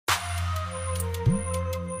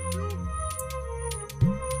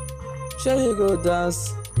Sure you go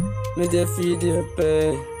dance, me dey feed your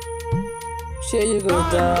pay. Sure you go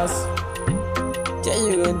dance, sure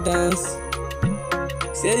you go dance,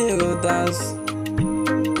 say you go dance.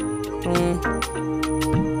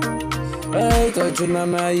 I touch my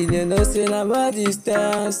mind, you know say nobody's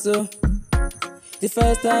dance. So the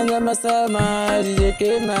first time that I saw my eyes, you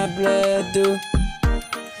came my blood. Do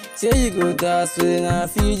say you go dance, when I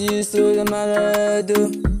feed you so the my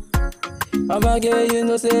do. I'ma get you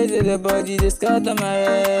know say the body they scatter my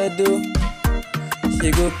head do.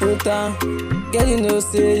 She go put down, girl you know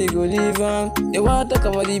say you go leave on. They want talk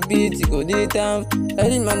about the beat, you go dey down.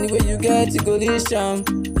 Any money where you get, you go dey sham.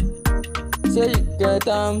 Say you get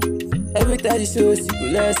every time you show, you go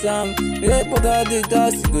let some. You put out the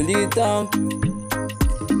dust, you go lay down.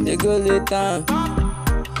 They go lay down.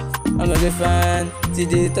 I'm not the fan. See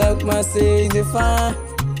they talk my say the fan.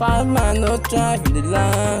 Five man no drive in the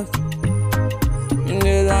line. In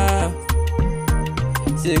the line.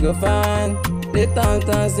 She go find. They talk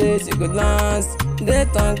say she go dance. They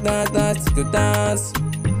talk she go dance.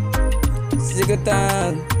 She go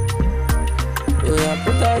dance. Oh yeah,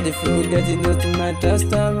 put out the food, get it close to my test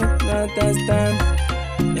time, my test time.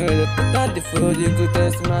 You gotta put out the food, you go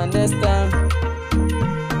test my next time.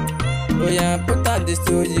 Oh yeah, put out the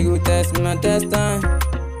food, you go test my test time.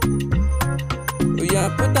 Oh yeah,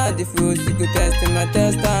 put out the food, you go test my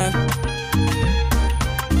test time.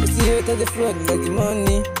 You see you take the food like the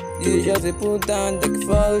money, you just put down like the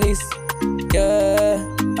follies. Yeah,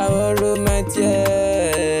 I will roll my chest.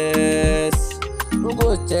 We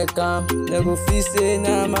go check am, they go feel say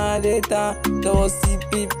na my data. They will see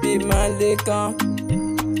PP my leka,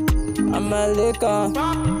 I'm a leka.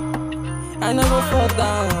 I never fall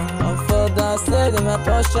down, slide in my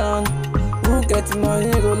portion. Who get the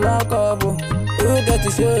money go lock up, who get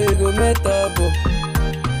the show you go make up.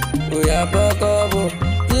 Oh yeah, back up,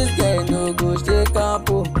 this guy no go shake up.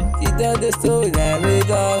 He tell the story like me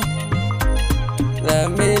down,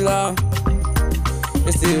 like me long.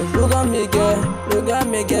 You see, look at me girl,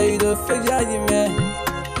 you don't fake that you man.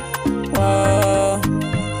 Wow,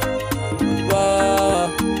 wow.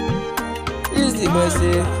 This the best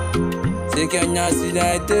say can you see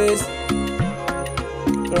like this?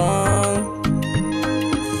 Wrong.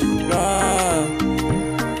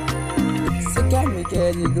 Fake at me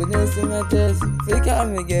girl, you gonna see my test. Fake at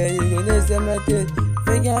me girl, you gonna see my test.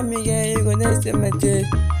 Fake at me girl, you gonna see my test.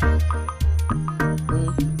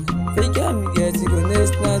 Fake at me girl, you gonna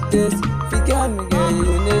snap this. Fake at me girl, you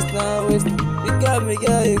gonna snap waist. Fake at me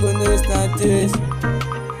girl, you gonna snap this.